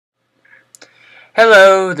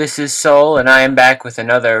Hello, this is Soul, and I am back with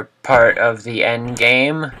another part of the end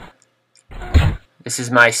game. This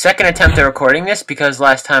is my second attempt at recording this because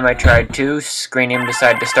last time I tried to, Screenium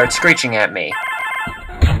decided to start screeching at me.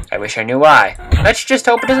 I wish I knew why. Let's just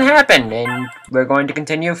hope it doesn't happen, and we're going to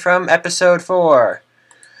continue from episode 4.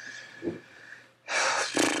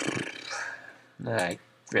 I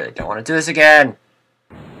really don't want to do this again.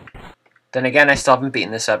 Then again, I still haven't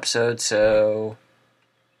beaten this episode, so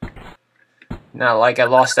not like I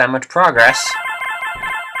lost that much progress.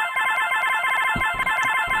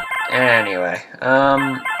 Anyway,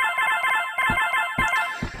 I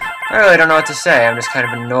really don't know what to say. I'm just kind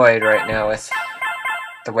of annoyed right now with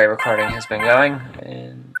the way recording has been going.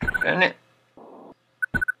 And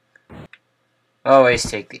always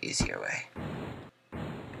take the easier way.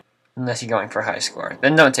 Unless you're going for a high score.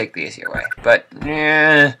 Then don't take the easier way. But,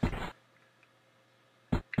 yeah.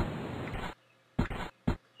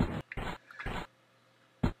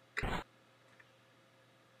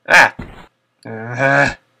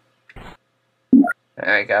 Ah!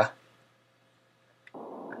 There we go.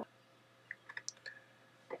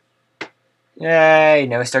 Yay!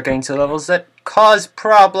 Now we start getting to levels that cause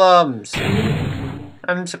problems!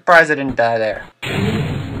 I'm surprised I didn't die there.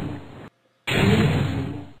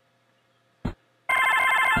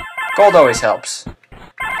 Gold always helps.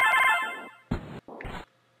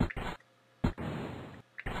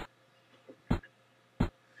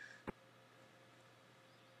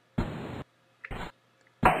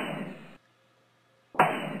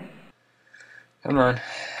 Come on.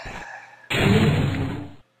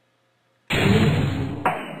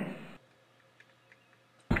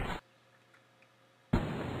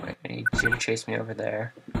 Wait, I need you to chase me over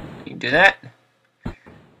there. Can you do that?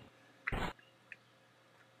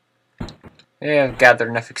 Yeah, I've gathered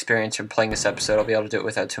enough experience from playing this episode, I'll be able to do it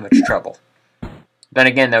without too much trouble. Then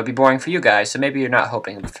again, that would be boring for you guys, so maybe you're not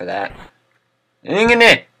hoping for that.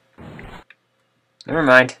 Never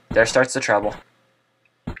mind, there starts the trouble.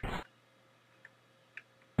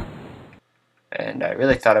 And I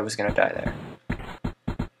really thought I was gonna die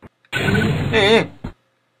there.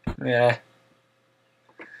 Yeah.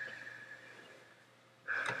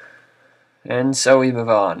 And so we move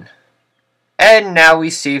on. And now we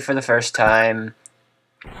see for the first time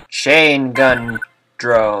chain gun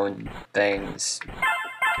drone things.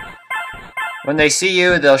 When they see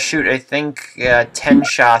you, they'll shoot, I think, 10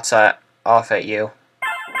 shots off at you.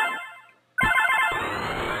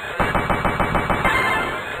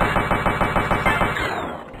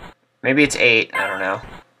 Maybe it's 8, I don't know.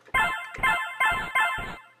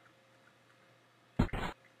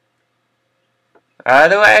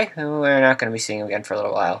 Either way, we're not going to be seeing him again for a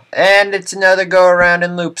little while. And it's another go around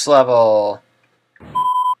in loops level.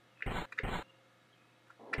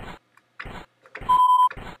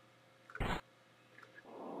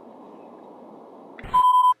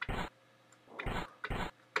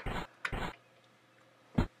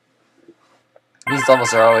 These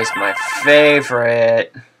levels are always my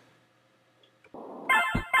favorite.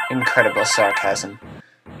 Incredible sarcasm.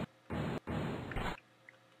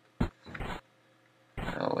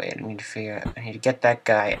 Oh wait, I need to get that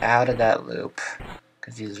guy out of that loop.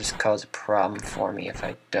 Because he'll just cause a problem for me if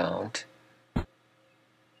I don't. I'm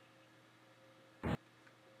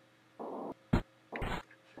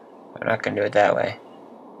not going to do it that way.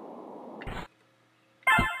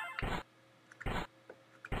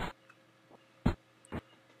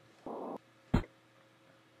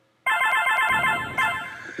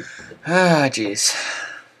 Ah, jeez.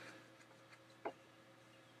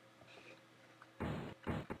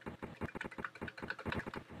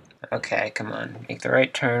 Okay, come on. Make the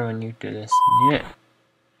right turn when you do this. Yeah.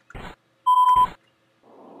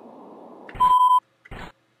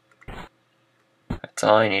 That's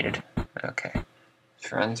all I needed. Okay.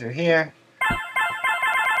 Let's run through here.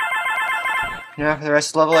 Now for the rest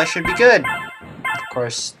of the level I should be good. Of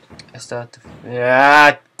course, I still have to...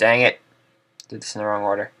 Ah, dang it. Did this in the wrong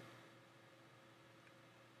order.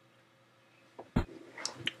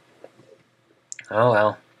 Oh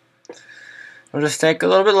well. It'll just take a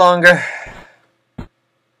little bit longer.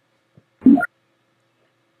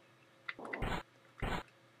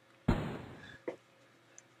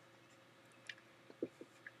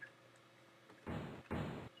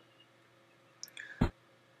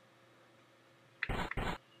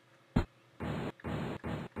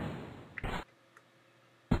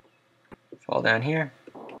 Fall down here.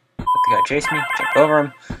 Let the guy chase me. Jump over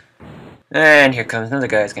him. And here comes another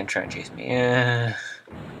guy who's gonna try and chase me.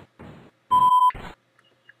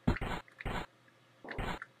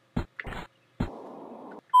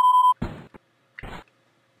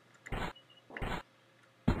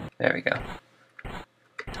 There we go.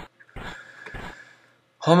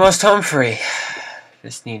 Almost home free.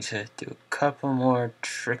 Just need to do a couple more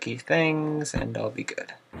tricky things and I'll be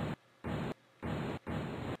good.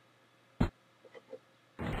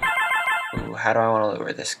 Ooh, how do I want to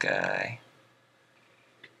lure this guy?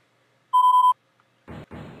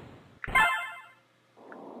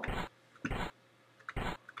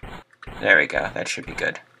 There we go, that should be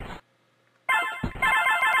good.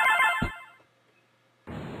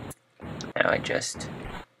 Now I just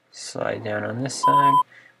slide down on this side,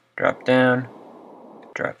 drop down,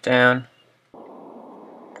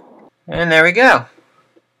 and there we go.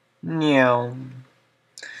 Meow.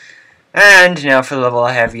 And now for the level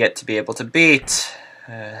I have yet to be able to beat.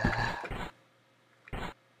 I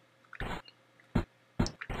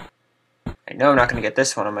know I'm not going to get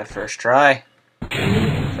this one on my first try.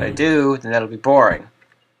 If I do, then that'll be boring.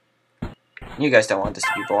 You guys don't want this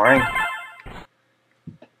to be boring.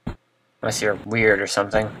 Unless you're weird or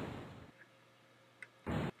something.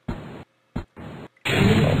 Fall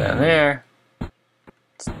down there.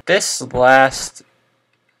 It's this last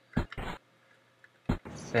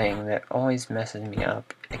thing that always messes me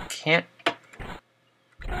up. I can't...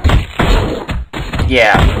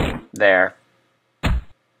 Yeah, there.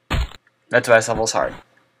 That's why this level's hard.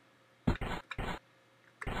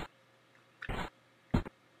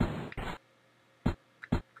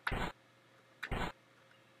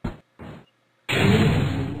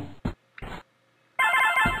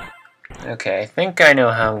 Okay, I think I know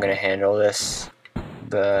how I'm going to handle this,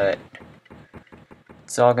 but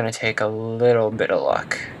it's all going to take a little bit of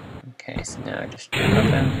luck. Okay, so now I just jump up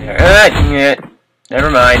in there. Yeah, never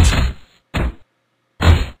mind.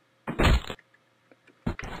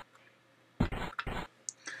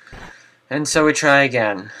 And so we try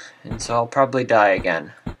again, and so I'll probably die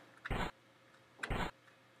again.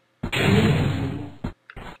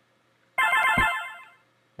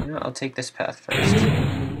 No, I'll take this path first.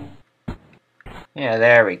 Yeah,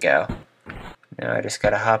 there we go. Now I just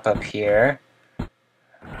gotta hop up here.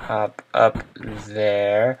 Hop up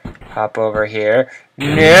there. Hop over here.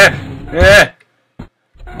 Yeah.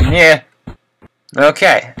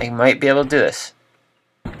 Okay, I might be able to do this.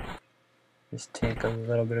 Just take a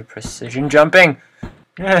little bit of precision jumping.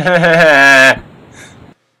 Okay.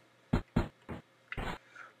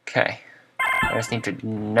 I just need to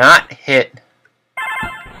not hit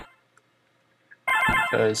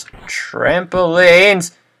those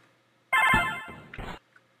trampolines.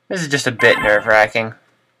 This is just a bit nerve-wracking.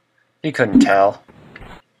 You couldn't tell.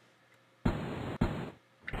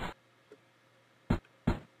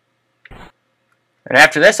 And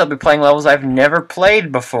after this, I'll be playing levels I've never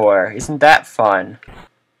played before. Isn't that fun?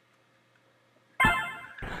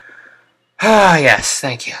 Ah, yes.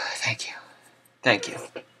 Thank you. Thank you. Thank you.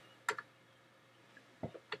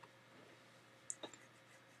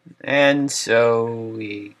 And so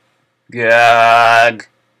we... Gug.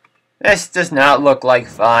 This does not look like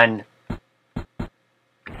fun.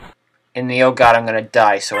 In the oh god I'm gonna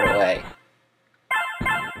die sort of way.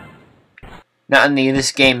 Not in the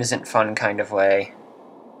this game isn't fun kind of way.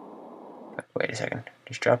 Wait a second.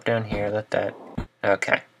 Just drop down here, let that...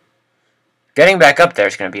 Okay. Getting back up there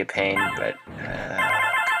is gonna be a pain, but...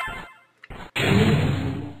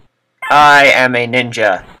 I am a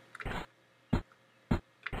ninja.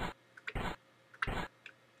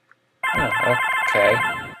 Oh, okay.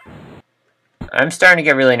 I'm starting to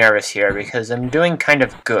get really nervous here because I'm doing kind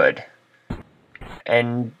of good.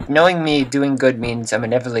 And knowing me, doing good means I'm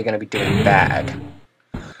inevitably going to be doing bad.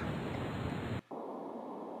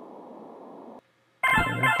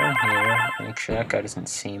 Down here, make sure that guy doesn't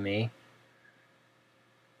see me.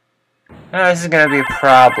 Oh, this is going to be a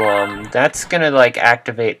problem. That's going to, like,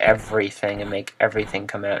 activate everything and make everything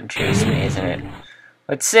come out and chase me, isn't it?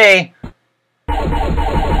 Let's see.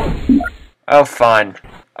 Oh, fun.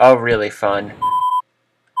 Oh, really fun.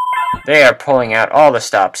 They are pulling out all the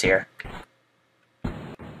stops here.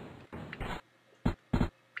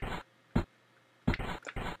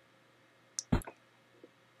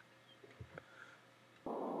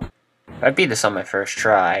 If I beat this on my first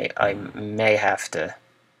try, I may have to...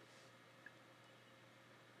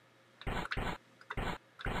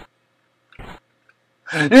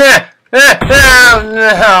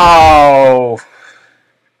 No!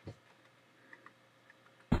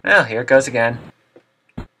 Well, here it goes again.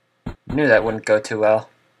 Knew that wouldn't go too well.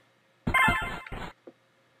 At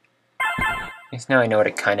least now I know what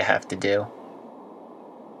I kind of have to do.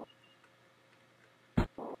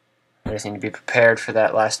 I just need to be prepared for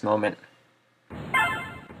that last moment.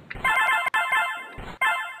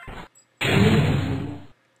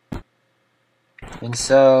 And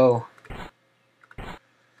so...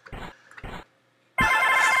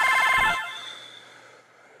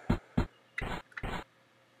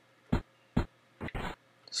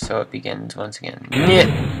 So it begins once again. Nyeh.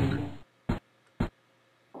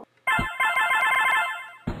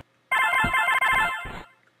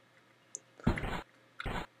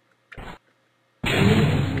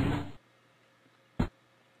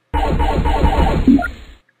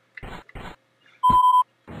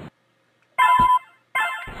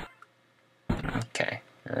 Okay,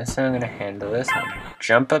 now that's how I'm going to handle this. I'm going to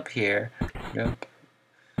jump up here. Jump.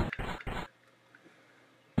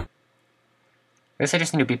 I guess I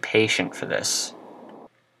just need to be patient for this.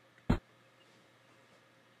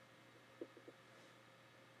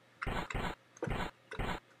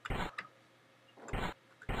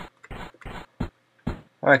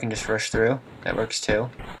 Or I can just rush through. That works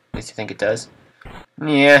too. At least I think it does.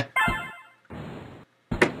 Yeah.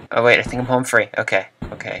 Oh wait, I think I'm home free. Okay,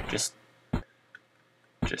 okay, just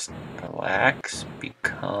relax, be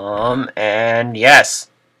calm, and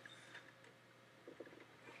yes!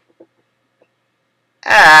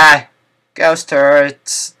 Ah! Ghost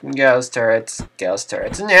turrets, ghost turrets, ghost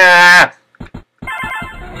turrets. Yeah!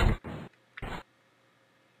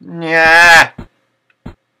 Yeah!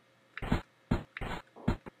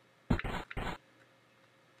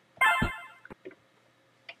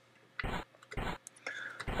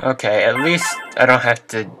 Okay, at least I don't have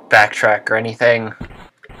to backtrack or anything.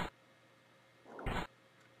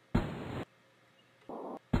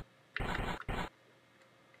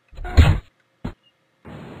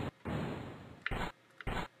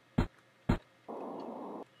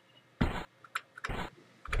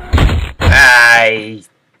 Ay,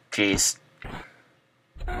 jeez.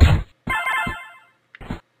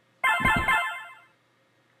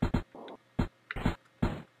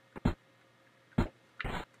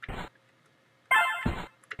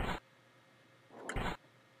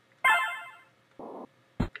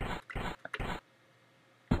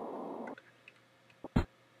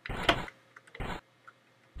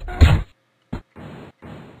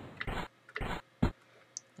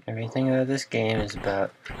 Everything about this game is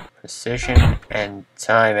about precision and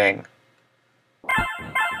timing.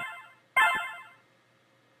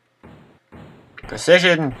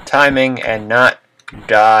 Precision, timing, and not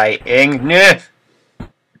dying. Nyeh!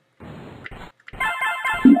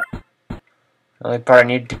 The only part I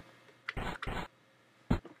need to...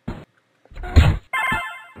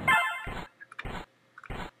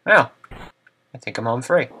 Well, I think I'm home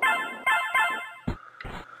free.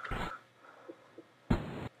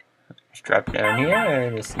 Just drop down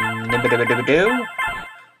here, just nibba-dibba-dibba-doo.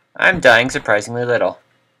 I'm dying surprisingly little.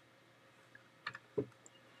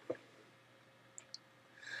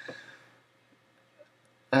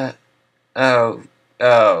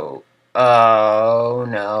 Oh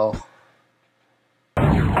no.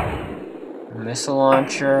 Missile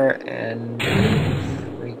launcher and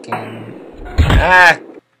freaking... Ah!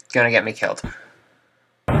 Gonna get me killed.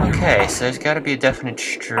 Okay, so there's gotta be a definite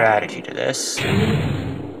strategy to this.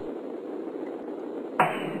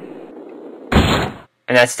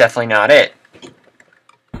 And that's definitely not it.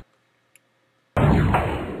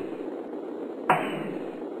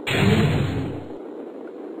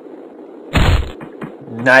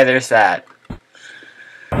 Neither's that.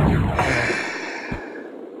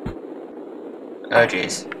 Oh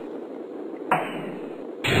jeez.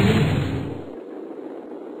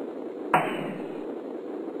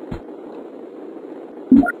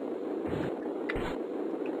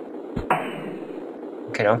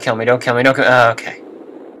 Okay, don't kill me, don't kill me, don't kill me. Oh, okay.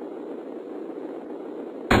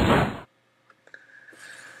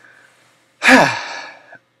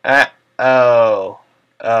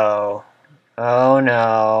 Oh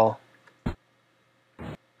no.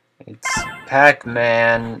 It's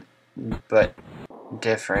Pac-Man, but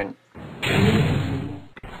different. I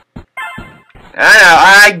know,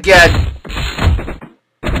 I get...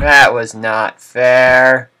 That was not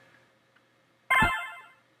fair.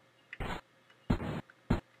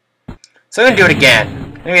 So I'm gonna do it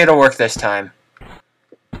again. Maybe it'll work this time.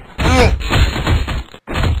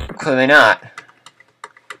 Clearly not.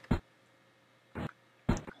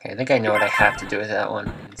 Okay, I think I know what I have to do with that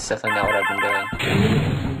one. It's definitely not what I've been doing.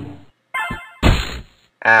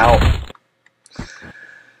 Ow.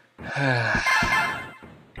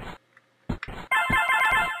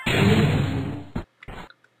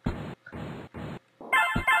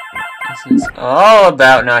 This is all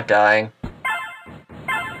about not dying.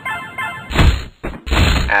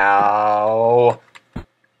 Ow.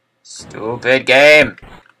 Stupid game.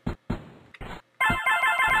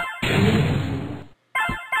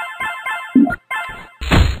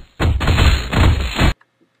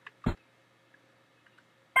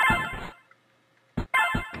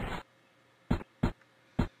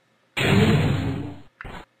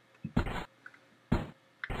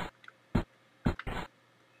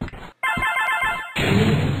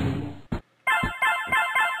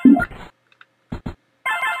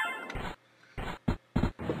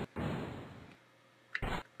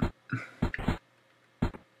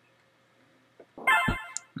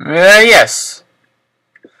 Yes.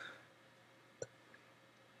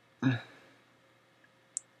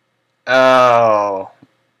 Oh.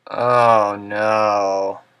 Oh,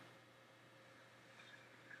 no.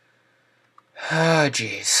 Oh,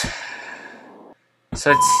 jeez.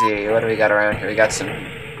 So let's see, what do we got around here? We got some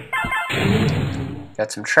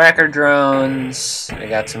tracker drones. We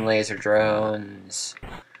got some laser drones.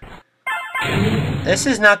 This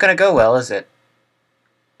is not gonna go well, is it?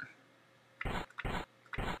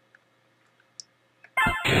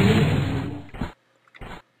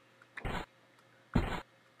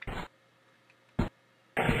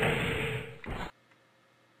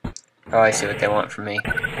 Oh, I see what they want from me.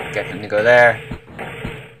 Get him to go there.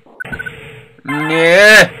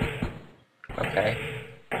 Yeah. Okay.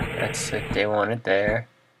 That's what they wanted there.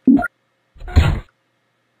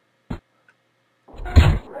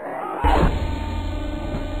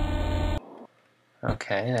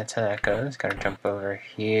 Okay, that's how that goes. Gotta jump over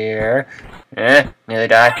here. Nearly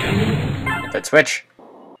died. Hit that switch.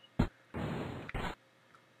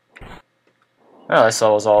 Oh, this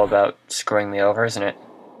level's all about screwing me over, isn't it?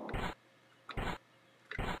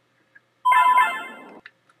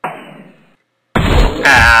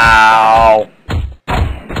 Ow!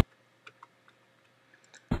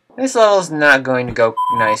 This level's not going to go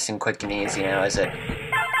nice and quick and easy now, is it?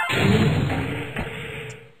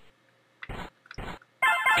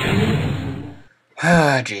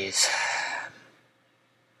 Ah, jeez.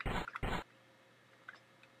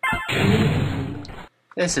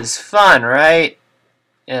 This is fun, right?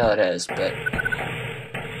 Yeah, it is, but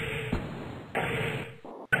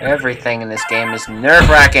everything in this game is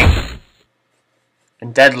nerve-wracking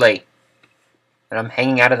and deadly. And I'm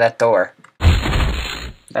hanging out of that door.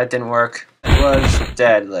 That didn't work. It was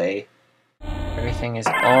deadly. Everything is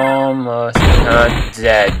almost not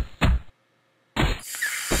dead.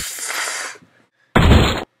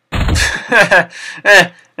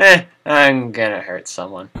 I'm gonna hurt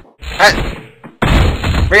someone.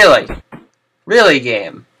 Really? Really,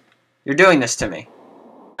 game? You're doing this to me.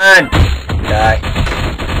 Die.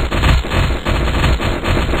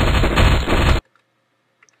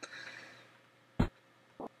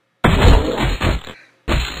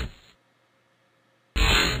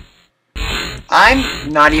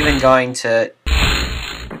 I'm not even going to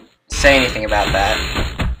say anything about that.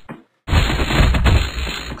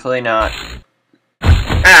 Clearly not.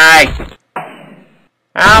 Aye!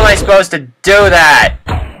 How am I supposed to do that?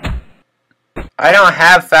 I don't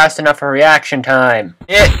have fast enough a reaction time.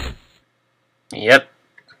 Yep.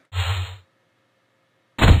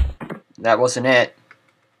 That wasn't it.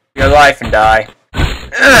 Your life and die.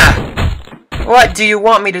 Ugh! What do you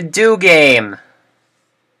want me to do, game?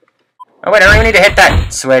 Oh wait, I don't even need to hit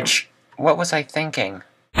that switch. What was I thinking?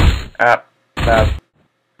 Up.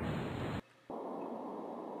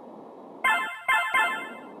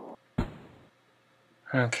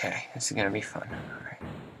 Okay, this is gonna be fun. Alright.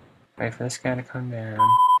 Wait for this guy to come down.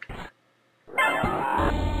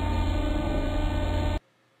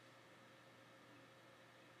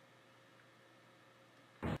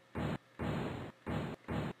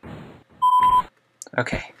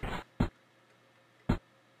 Okay.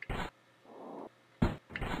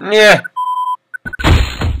 Yeah.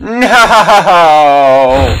 No!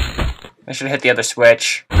 I should have hit the other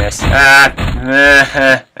switch. Miss.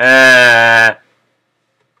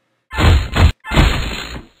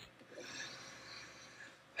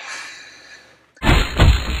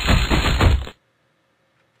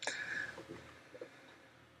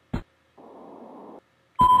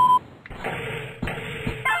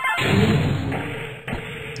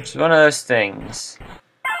 It's one of those things.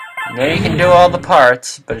 You know you can do all the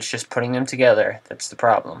parts, but it's just putting them together that's the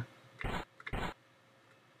problem.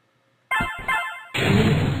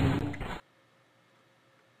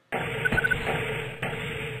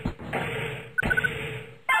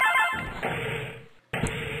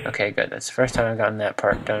 Okay, good. That's the first time I've gotten that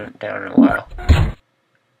part down in a while.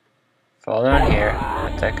 Fall down here.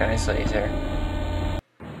 Let that guy's laser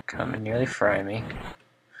come and nearly fry me.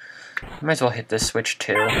 Might as well hit this switch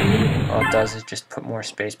too. All it does is just put more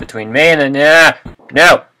space between me and then no!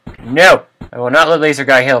 No! I will not let laser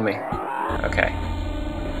guy heal me. Okay.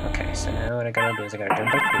 Okay, so now what I gotta do is I gotta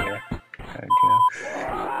jump up here. Gotta do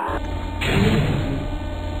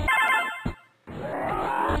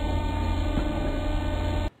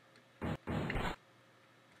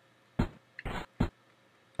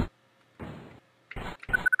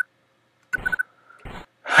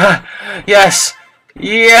yes!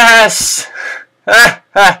 Yes!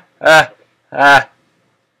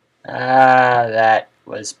 That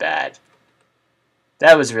was bad.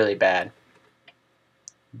 That was really bad.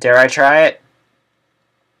 Dare I try it?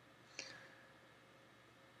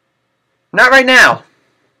 Not right now.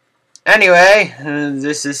 Anyway,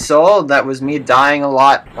 this is Soul. That was me dying a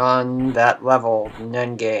lot on that level in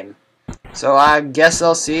Endgame. So I guess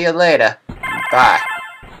I'll see you later. Bye.